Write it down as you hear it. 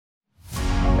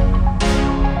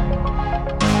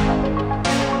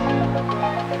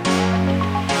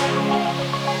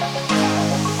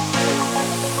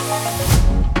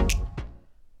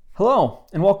Hello,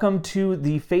 and welcome to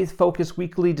the Faith Focus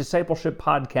Weekly Discipleship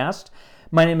Podcast.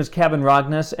 My name is Kevin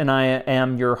Rognes, and I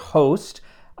am your host.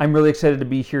 I'm really excited to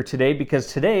be here today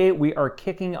because today we are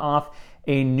kicking off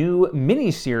a new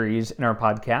mini-series in our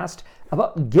podcast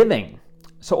about giving.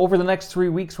 So over the next 3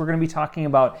 weeks, we're going to be talking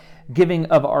about giving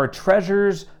of our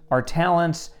treasures, our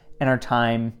talents, and our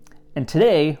time. And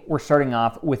today, we're starting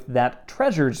off with that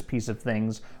treasures piece of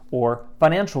things, or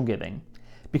financial giving.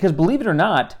 Because believe it or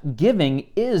not, giving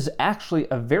is actually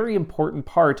a very important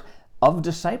part of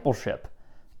discipleship,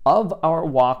 of our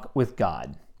walk with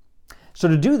God. So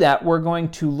to do that, we're going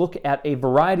to look at a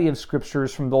variety of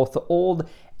scriptures from both the Old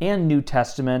and New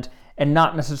Testament, and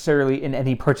not necessarily in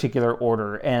any particular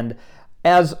order. And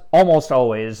as almost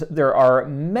always, there are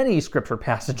many scripture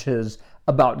passages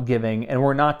about giving, and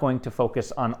we're not going to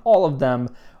focus on all of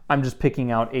them. I'm just picking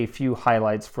out a few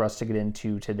highlights for us to get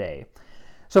into today.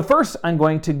 So first, I'm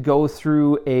going to go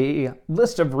through a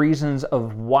list of reasons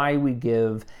of why we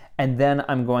give, and then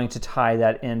I'm going to tie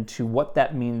that into what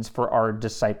that means for our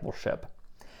discipleship.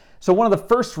 So one of the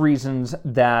first reasons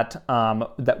that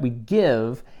we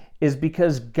give is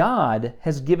because God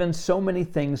has given so many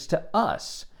things to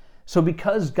us. So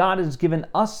because God has given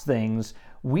us things,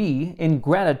 we, in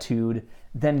gratitude,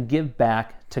 then give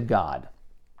back to God.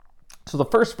 So the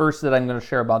first verse that I'm going to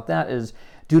share about that is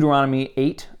Deuteronomy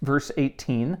 8, verse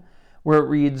 18, where it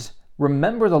reads,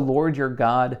 "Remember the Lord your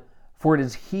God, for it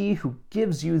is He who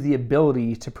gives you the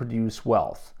ability to produce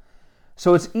wealth."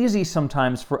 So it's easy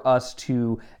sometimes for us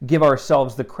to give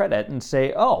ourselves the credit and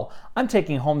say, oh, I'm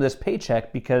taking home this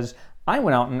paycheck because I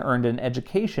went out and earned an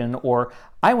education, or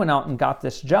I went out and got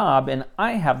this job and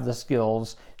I have the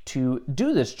skills to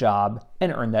do this job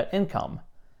and earn that income.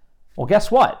 Well, guess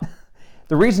what?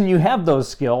 The reason you have those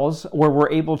skills, or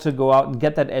were able to go out and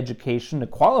get that education to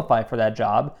qualify for that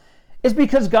job, is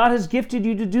because God has gifted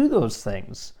you to do those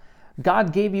things.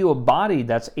 God gave you a body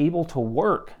that's able to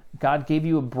work. God gave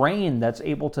you a brain that's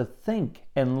able to think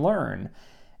and learn.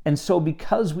 And so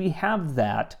because we have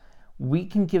that, we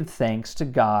can give thanks to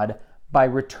God by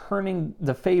returning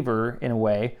the favor in a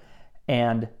way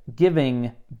and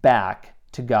giving back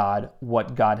to God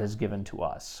what God has given to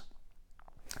us.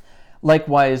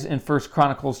 Likewise, in 1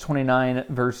 Chronicles 29,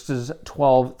 verses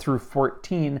 12 through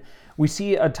 14, we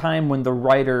see a time when the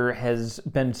writer has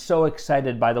been so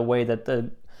excited by the way that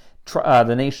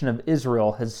the nation of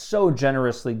Israel has so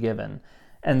generously given.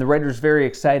 And the writer's very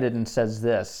excited and says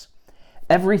this,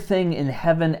 "Everything in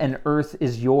heaven and earth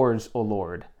is yours, O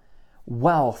Lord.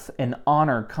 Wealth and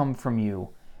honor come from you.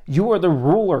 You are the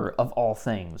ruler of all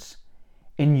things.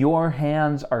 In your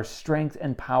hands are strength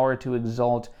and power to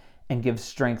exalt and give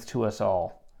strength to us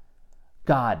all.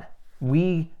 God,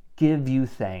 we give you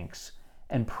thanks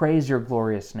and praise your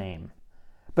glorious name.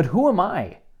 But who am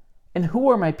I, and who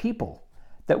are my people,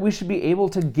 that we should be able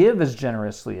to give as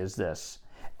generously as this?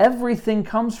 Everything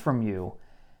comes from you,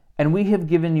 and we have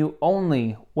given you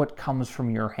only what comes from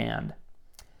your hand."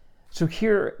 So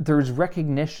here there's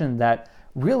recognition that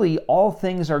really all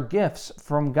things are gifts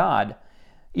from God.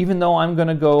 Even though I'm going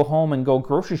to go home and go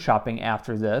grocery shopping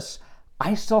after this,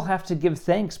 I still have to give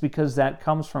thanks because that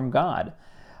comes from God.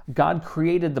 God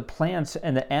created the plants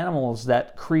and the animals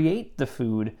that create the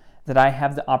food that I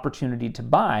have the opportunity to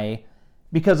buy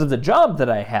because of the job that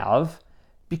I have,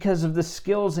 because of the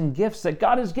skills and gifts that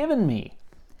God has given me.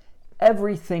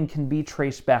 Everything can be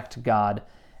traced back to God,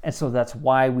 and so that's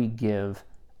why we give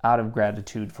out of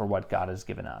gratitude for what God has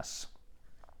given us.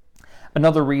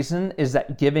 Another reason is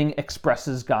that giving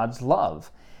expresses God's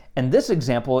love. And this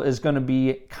example is going to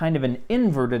be kind of an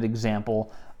inverted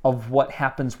example of what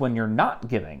happens when you're not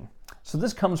giving. So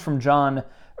this comes from 1 John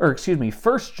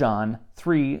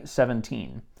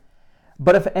 3:17.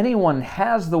 "But if anyone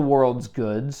has the world's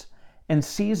goods and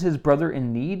sees his brother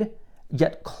in need,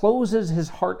 yet closes his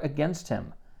heart against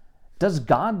him, does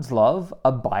God's love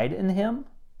abide in him?"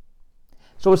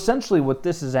 So essentially what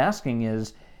this is asking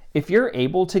is, if you're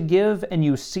able to give and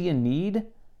you see a need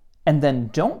and then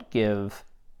don't give,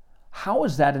 how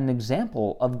is that an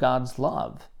example of God's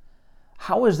love?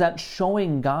 How is that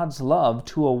showing God's love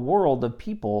to a world of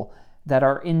people that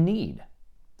are in need?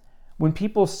 When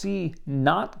people see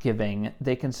not giving,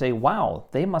 they can say, wow,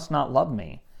 they must not love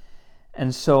me.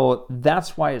 And so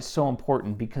that's why it's so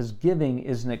important, because giving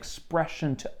is an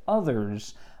expression to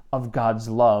others of God's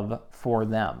love for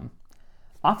them.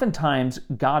 Oftentimes,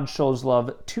 God shows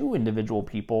love to individual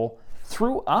people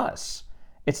through us.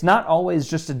 It's not always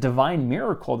just a divine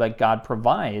miracle that God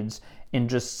provides in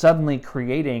just suddenly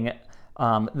creating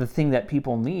the thing that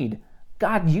people need.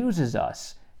 God uses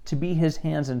us to be His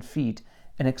hands and feet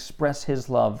and express His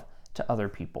love to other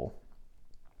people.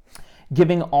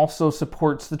 Giving also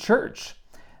supports the church.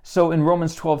 So in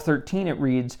Romans 12:13 it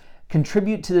reads,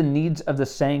 contribute to the needs of the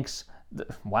saints.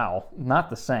 Wow, not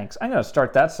the saints. I'm going to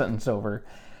start that sentence over.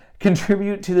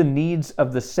 Contribute to the needs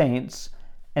of the saints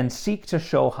and seek to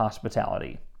show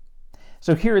hospitality.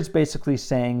 So here it's basically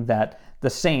saying that the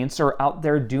saints are out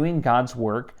there doing God's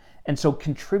work, and so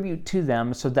contribute to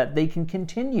them so that they can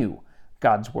continue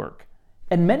God's work.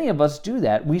 And many of us do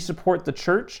that. We support the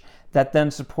church that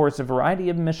then supports a variety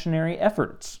of missionary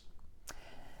efforts.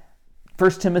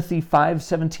 1 Timothy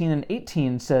 5:17 and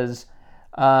 18 says,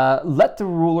 let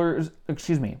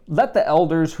the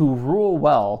elders who rule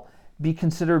well be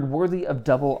considered worthy of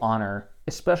double honor,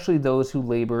 especially those who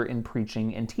labor in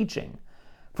preaching and teaching.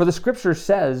 For the scripture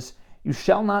says, you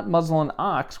shall not muzzle an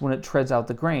ox when it treads out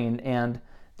the grain, and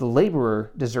the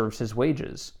laborer deserves his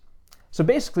wages. So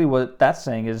basically what that's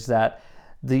saying is that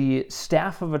the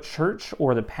staff of a church,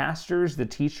 or the pastors, the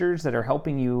teachers that are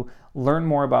helping you learn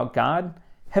more about God,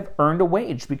 have earned a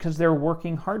wage because they're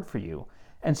working hard for you.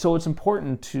 And so it's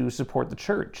important to support the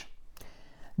church.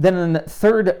 Then in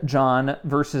 3 John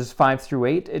verses 5 through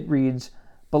 8, it reads,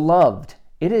 Beloved,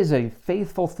 it is a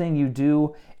faithful thing you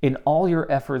do in all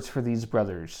your efforts for these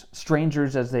brothers,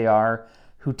 strangers as they are,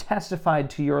 who testified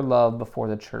to your love before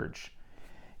the church.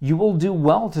 You will do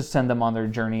well to send them on their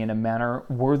journey in a manner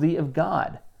worthy of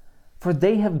God, for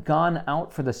they have gone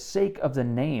out for the sake of the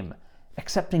name,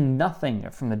 accepting nothing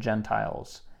from the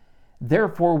Gentiles.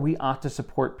 Therefore, we ought to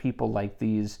support people like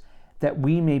these, that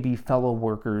we may be fellow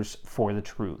workers for the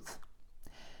truth.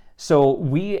 So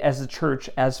we as a church,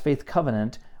 as Faith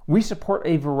Covenant, we support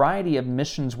a variety of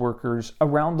missions workers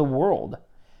around the world.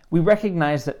 We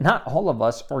recognize that not all of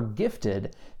us are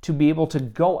gifted to be able to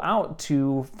go out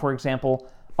to, for example,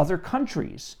 other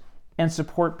countries and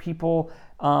support people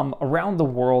around the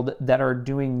world that are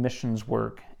doing missions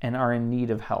work and are in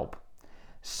need of help.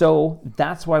 So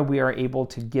that's why we are able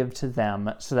to give to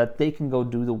them so that they can go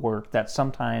do the work that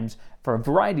sometimes, for a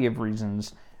variety of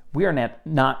reasons, we are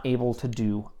not able to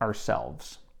do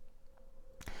ourselves.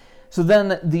 So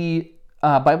then the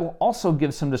Bible also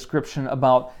gives some description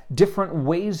about different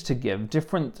ways to give,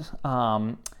 different,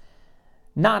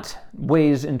 not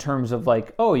ways in terms of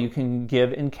like, oh, you can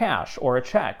give in cash or a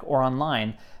check or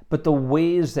online, but the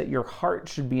ways that your heart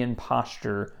should be in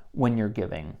posture when you're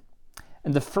giving.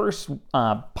 And the first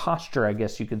posture, I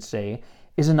guess you could say,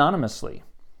 is anonymously.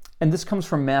 And this comes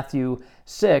from Matthew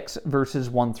 6, verses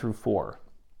 1 through 4.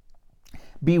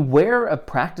 Beware of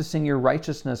practicing your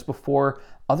righteousness before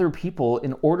other people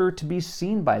in order to be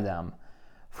seen by them,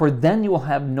 for then you will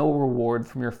have no reward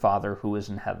from your Father who is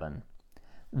in heaven.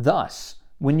 Thus,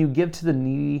 when you give to the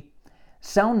needy,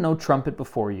 sound no trumpet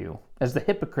before you, as the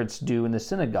hypocrites do in the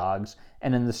synagogues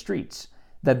and in the streets,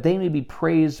 that they may be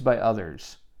praised by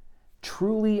others.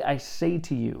 Truly I say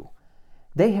to you,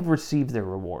 they have received their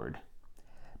reward.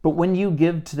 But when you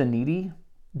give to the needy,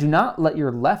 do not let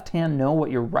your left hand know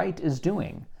what your right is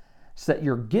doing, so that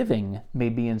your giving may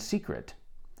be in secret.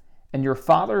 And your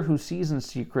Father who sees in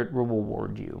secret will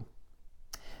reward you.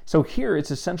 So here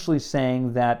it's essentially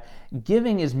saying that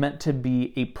giving is meant to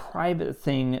be a private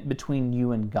thing between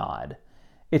you and God.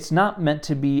 It's not meant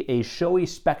to be a showy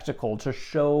spectacle to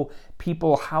show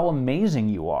people how amazing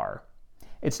you are.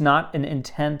 It's not an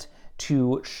intent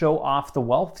to show off the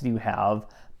wealth you have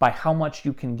by how much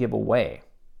you can give away.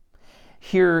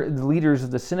 Here, the leaders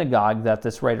of the synagogue that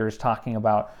this writer is talking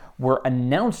about were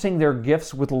announcing their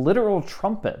gifts with literal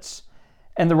trumpets.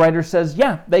 And the writer says,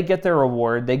 yeah, they get their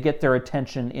reward, they get their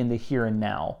attention in the here and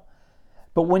now.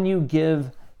 But when you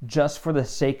give just for the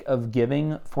sake of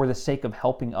giving, for the sake of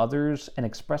helping others and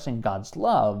expressing God's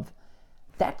love,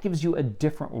 that gives you a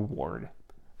different reward.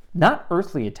 Not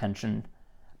earthly attention,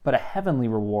 but a heavenly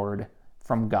reward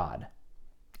from God.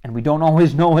 And we don't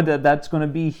always know what that's going to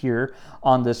be here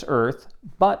on this earth,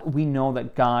 but we know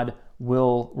that God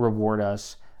will reward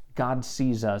us. God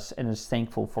sees us and is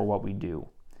thankful for what we do.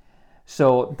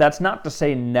 So that's not to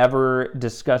say never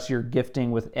discuss your gifting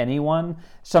with anyone.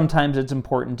 Sometimes it's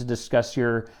important to discuss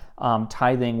your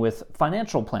tithing with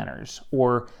financial planners,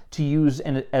 or to use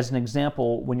as an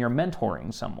example when you're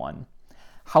mentoring someone.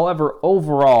 However,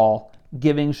 overall,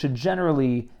 giving should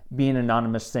generally be an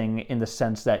anonymous thing in the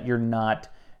sense that you're not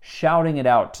shouting it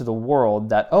out to the world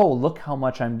that, oh, look how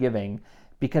much I'm giving,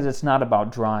 because it's not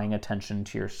about drawing attention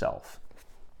to yourself.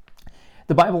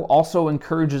 The Bible also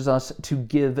encourages us to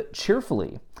give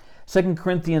cheerfully. 2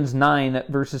 Corinthians 9,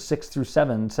 verses 6 through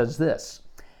 7 says this,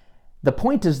 "The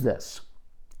point is this,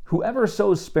 whoever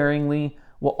sows sparingly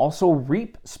will also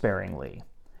reap sparingly,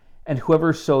 and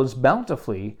whoever sows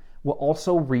bountifully will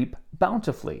also reap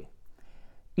bountifully.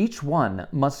 Each one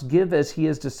must give as he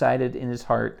has decided in his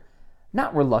heart,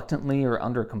 not reluctantly or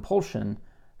under compulsion,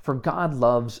 for God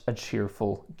loves a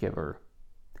cheerful giver.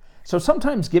 So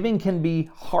sometimes giving can be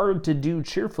hard to do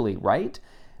cheerfully, right?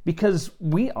 Because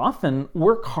we often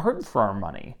work hard for our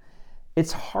money.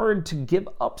 It's hard to give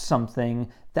up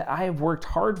something that I have worked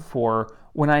hard for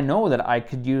when I know that I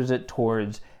could use it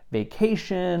towards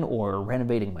vacation or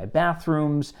renovating my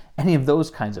bathrooms, any of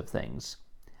those kinds of things.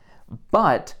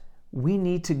 But we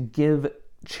need to give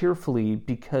cheerfully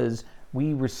because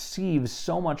we receive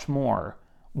so much more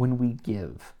when we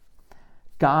give.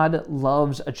 God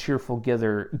loves a cheerful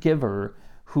giver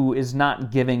who is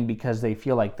not giving because they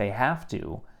feel like they have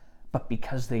to, but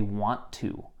because they want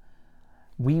to.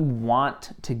 We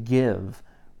want to give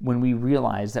when we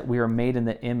realize that we are made in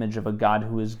the image of a God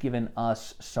who has given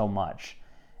us so much.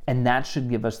 And that should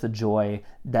give us the joy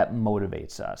that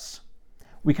motivates us.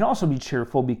 We can also be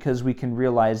cheerful because we can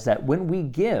realize that when we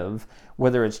give,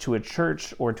 whether it's to a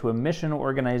church or to a mission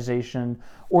organization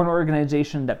or an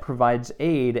organization that provides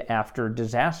aid after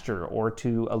disaster or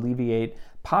to alleviate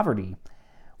poverty,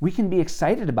 we can be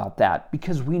excited about that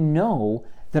because we know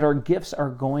that our gifts are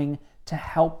going to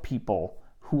help people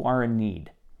who are in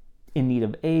need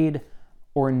of aid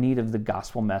or in need of the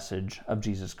gospel message of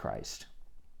Jesus Christ.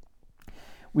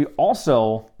 We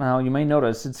also, now you may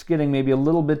notice it's getting maybe a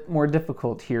little bit more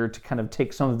difficult here to kind of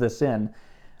take some of this in.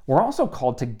 We're also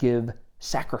called to give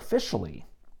sacrificially.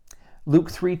 Luke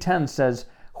 3:10 says,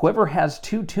 "Whoever has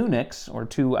 2 tunics, or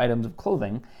 2 items of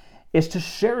clothing, is to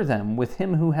share them with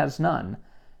him who has none,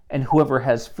 and whoever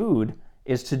has food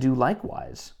is to do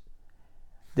likewise."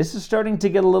 This is starting to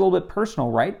get a little bit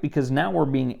personal, right? Because now we're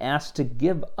being asked to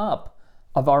give up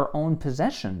of our own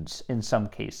possessions in some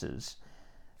cases.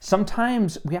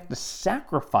 Sometimes we have to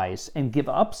sacrifice and give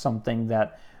up something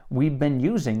that we've been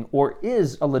using or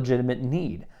is a legitimate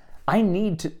need. I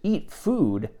need to eat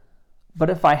food, but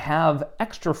if I have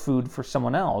extra food for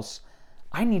someone else,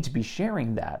 I need to be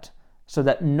sharing that so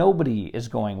that nobody is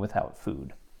going without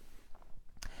food.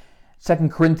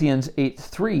 2 Corinthians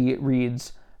 8:3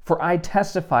 reads, "For I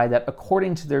testify that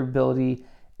according to their ability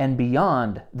and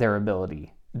beyond their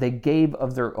ability, they gave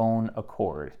of their own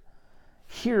accord."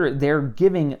 Here, they're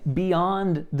giving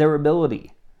beyond their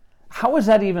ability. How is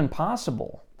that even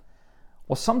possible?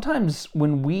 Well, sometimes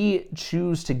when we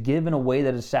choose to give in a way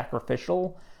that is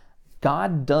sacrificial,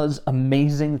 God does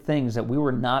amazing things that we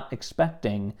were not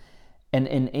expecting and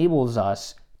enables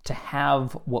us to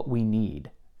have what we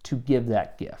need to give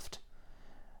that gift.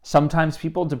 Sometimes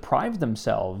people deprive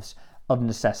themselves of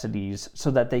necessities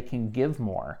so that they can give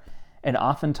more, and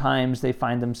oftentimes they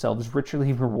find themselves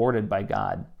richly rewarded by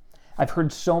God. I've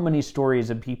heard so many stories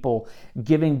of people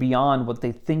giving beyond what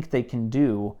they think they can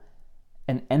do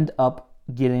and end up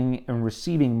getting and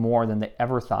receiving more than they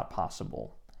ever thought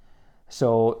possible.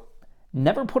 So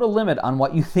never put a limit on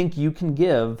what you think you can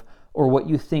give or what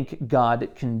you think God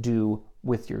can do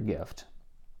with your gift.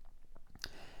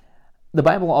 The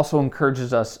Bible also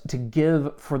encourages us to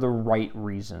give for the right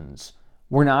reasons.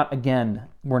 We're not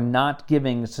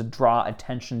giving to draw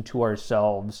attention to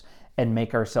ourselves and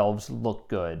make ourselves look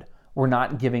good. We're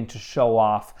not giving to show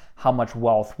off how much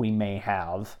wealth we may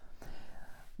have.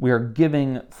 We are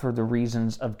giving for the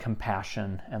reasons of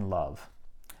compassion and love.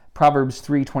 Proverbs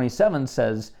 3:27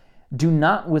 says, "Do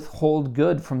not withhold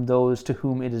good from those to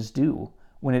whom it is due,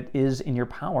 when it is in your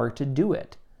power to do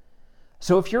it."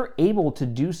 So if you're able to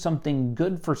do something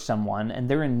good for someone and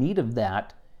they're in need of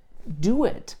that, do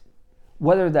it.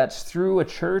 Whether that's through a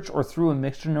church or through a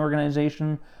mission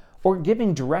organization, or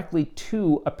giving directly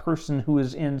to a person who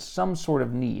is in some sort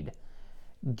of need.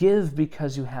 Give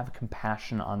because you have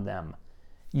compassion on them.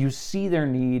 You see their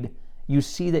need, you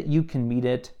see that you can meet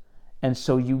it, and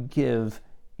so you give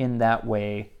in that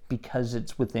way because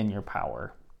it's within your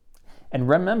power. And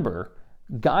remember,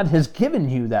 God has given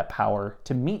you that power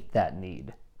to meet that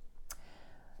need.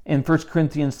 In 1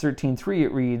 Corinthians 13:3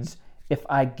 it reads, "If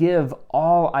I give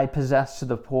all I possess to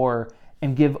the poor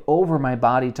and give over my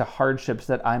body to hardships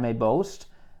that I may boast,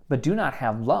 but do not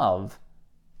have love,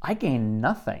 I gain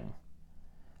nothing."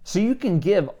 So you can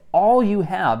give all you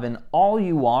have and all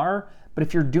you are, but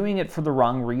if you're doing it for the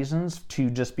wrong reasons,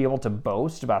 to just be able to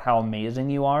boast about how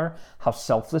amazing you are, how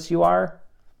selfless you are,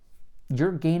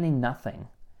 you're gaining nothing.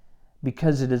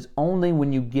 Because it is only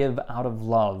when you give out of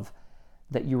love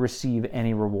that you receive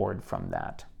any reward from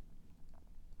that.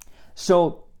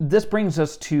 So this brings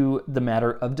us to the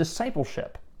matter of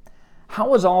discipleship.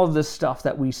 How does all of this stuff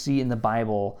that we see in the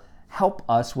Bible help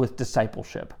us with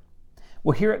discipleship?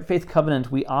 Well, here at Faith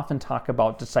Covenant, we often talk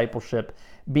about discipleship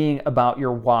being about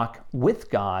your walk with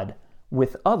God,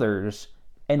 with others,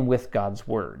 and with God's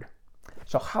Word.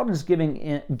 So how does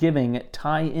giving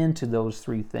tie into those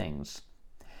three things?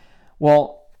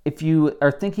 Well, if you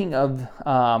are thinking of,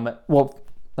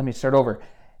 let me start over.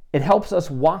 It helps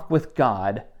us walk with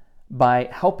God by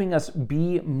helping us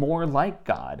be more like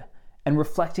God and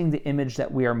reflecting the image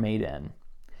that we are made in.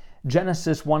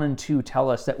 Genesis 1 and 2 tell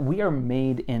us that we are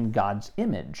made in God's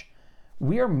image.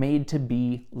 We are made to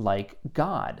be like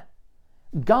God.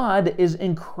 God is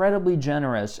incredibly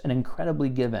generous and incredibly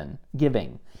giving.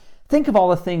 Think of all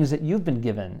the things that you've been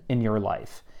given in your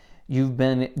life. You've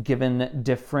been given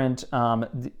different,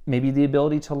 maybe the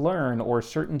ability to learn or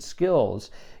certain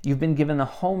skills. You've been given a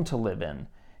home to live in.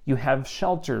 You have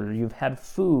shelter, you've had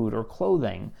food or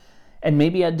clothing. And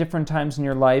maybe at different times in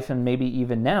your life, and maybe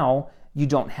even now, you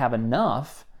don't have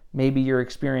enough. Maybe you're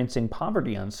experiencing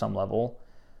poverty on some level.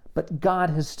 But God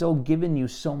has still given you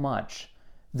so much.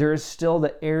 There is still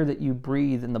the air that you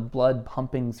breathe and the blood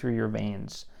pumping through your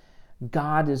veins.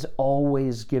 God is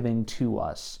always giving to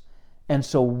us. And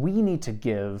so we need to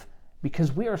give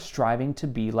because we are striving to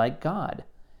be like God.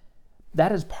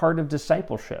 That is part of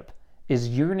discipleship, is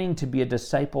yearning to be a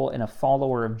disciple and a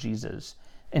follower of Jesus.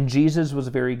 And Jesus was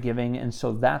very giving, and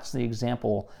so that's the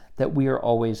example that we are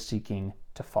always seeking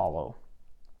to follow.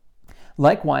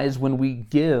 Likewise, when we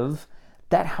give,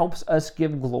 that helps us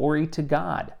give glory to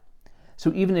God.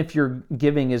 So even if your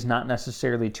giving is not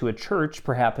necessarily to a church,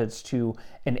 perhaps it's to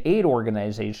an aid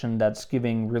organization that's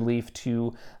giving relief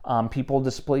to people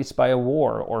displaced by a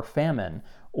war or famine,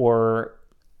 or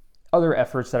other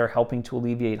efforts that are helping to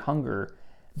alleviate hunger,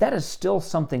 that is still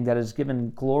something that is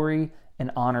given glory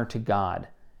and honor to God,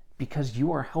 because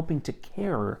you are helping to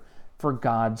care for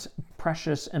God's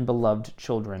precious and beloved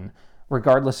children,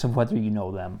 regardless of whether you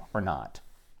know them or not.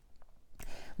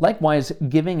 Likewise,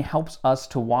 giving helps us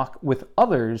to walk with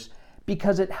others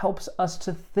because it helps us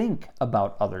to think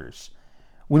about others.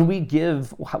 When we give,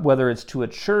 whether it's to a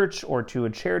church or to a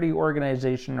charity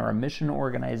organization or a mission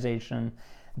organization,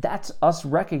 that's us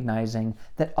recognizing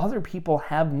that other people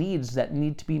have needs that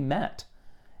need to be met.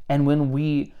 And when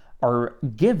we are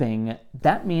giving,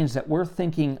 that means that we're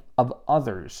thinking of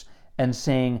others and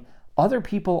saying, other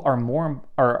people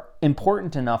are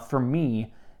important enough for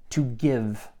me to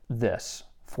give this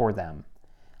for them.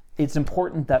 It's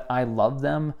important that I love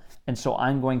them, and so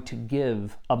I'm going to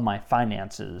give of my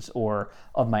finances or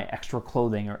of my extra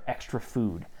clothing or extra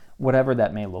food, whatever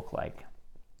that may look like.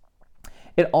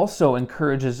 It also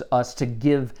encourages us to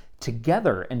give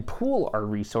together and pool our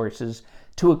resources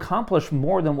to accomplish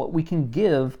more than what we can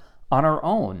give on our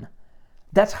own.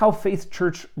 That's how Faith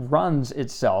Church runs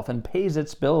itself and pays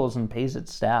its bills and pays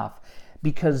its staff,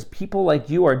 because people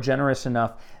like you are generous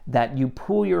enough that you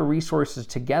pool your resources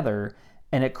together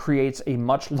and it creates a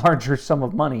much larger sum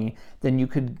of money than you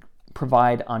could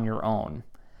provide on your own.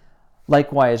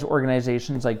 Likewise,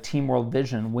 organizations like Team World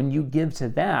Vision, when you give to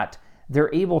that,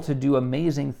 they're able to do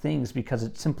amazing things because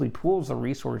it simply pools the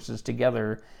resources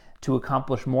together to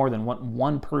accomplish more than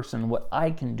what I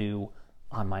can do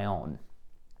on my own.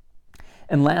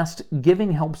 And last,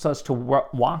 giving helps us to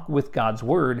walk with God's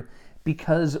Word,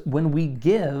 because when we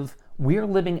give, we're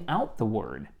living out the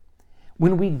Word.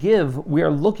 When we give, we are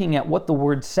looking at what the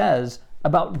Word says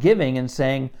about giving and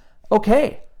saying,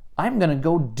 okay, I'm going to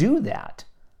go do that.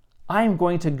 I'm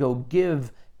going to go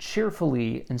give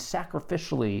cheerfully and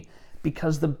sacrificially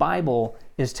because the Bible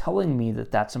is telling me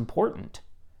that that's important.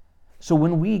 So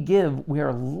when we give, we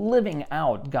are living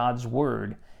out God's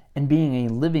Word and being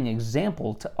a living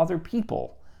example to other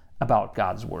people about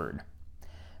God's Word.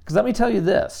 Because let me tell you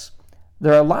this,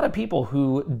 there are a lot of people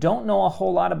who don't know a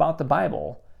whole lot about the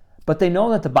Bible, but they know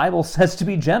that the Bible says to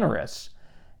be generous.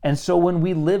 And so when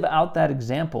we live out that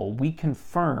example, we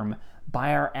confirm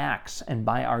by our acts and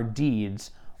by our deeds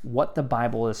what the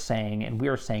Bible is saying, and we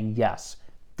are saying, yes,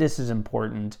 this is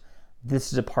important.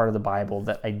 This is a part of the Bible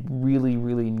that I really,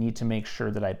 really need to make sure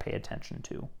that I pay attention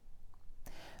to.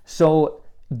 So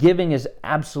giving is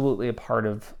absolutely a part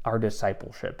of our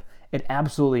discipleship. It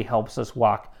absolutely helps us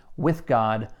walk with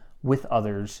God, with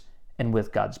others, and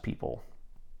with God's people.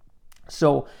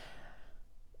 So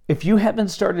if you haven't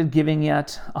started giving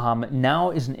yet,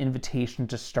 now is an invitation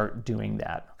to start doing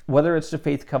that. Whether it's to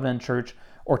Faith Covenant Church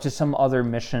or to some other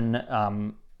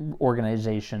mission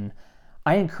organization,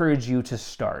 I encourage you to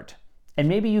start. And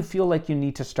maybe you feel like you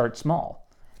need to start small.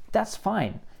 That's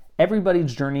fine.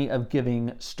 Everybody's journey of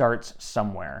giving starts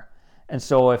somewhere. And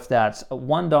so if that's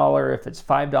 $1, if it's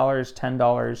 $5,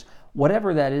 $10,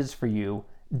 whatever that is for you,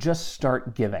 just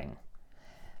start giving.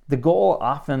 The goal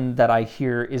often that I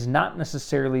hear is not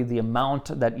necessarily the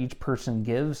amount that each person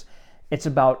gives. It's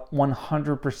about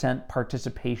 100%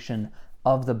 participation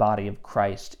of the body of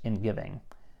Christ in giving.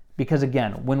 Because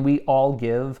again, when we all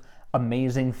give,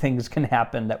 amazing things can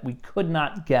happen that we could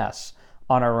not guess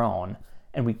on our own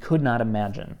and we could not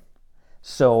imagine.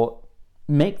 So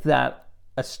make that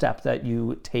a step that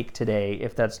you take today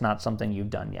if that's not something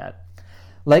you've done yet.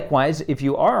 Likewise, if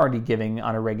you are already giving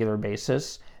on a regular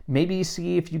basis, maybe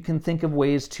see if you can think of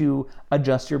ways to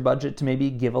adjust your budget to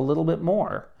maybe give a little bit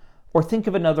more. Or think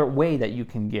of another way that you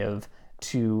can give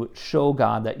to show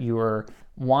God that you are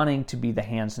wanting to be the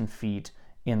hands and feet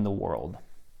in the world.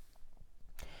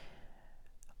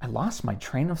 I lost my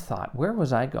train of thought. Where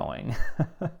was I going?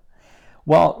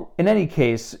 Well, in any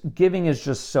case, giving is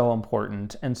just so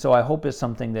important. And so I hope it's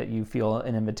something that you feel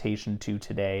an invitation to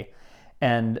today.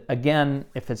 And again,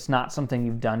 if it's not something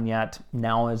you've done yet,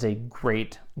 now is a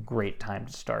great time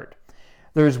to start.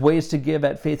 There's ways to give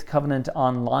at Faith Covenant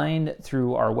online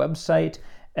through our website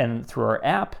and through our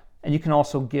app. And you can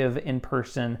also give in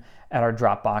person at our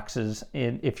drop boxes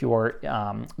if you're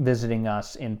visiting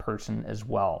us in person as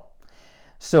well.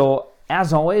 So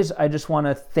as always, I just want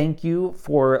to thank you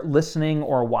for listening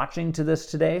or watching to this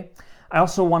today. I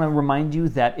also want to remind you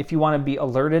that if you want to be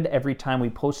alerted every time we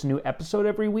post a new episode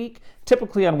every week,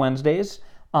 typically on Wednesdays,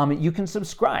 you can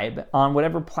subscribe on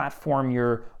whatever platform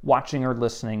you're watching or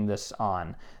listening this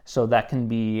on. So that can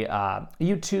be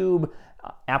YouTube,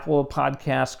 Apple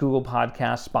Podcasts, Google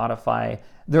Podcasts, Spotify.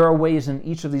 There are ways in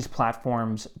each of these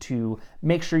platforms to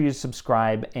make sure you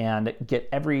subscribe and get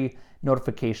every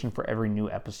notification for every new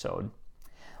episode.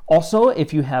 Also,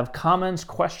 if you have comments,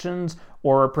 questions,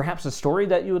 or perhaps a story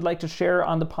that you would like to share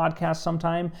on the podcast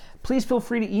sometime, please feel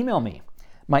free to email me.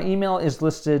 My email is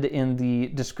listed in the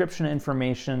description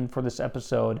information for this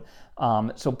episode,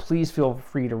 so please feel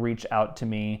free to reach out to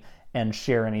me and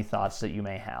share any thoughts that you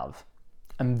may have.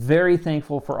 I'm very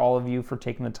thankful for all of you for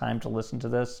taking the time to listen to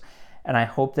this, and I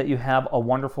hope that you have a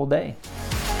wonderful day.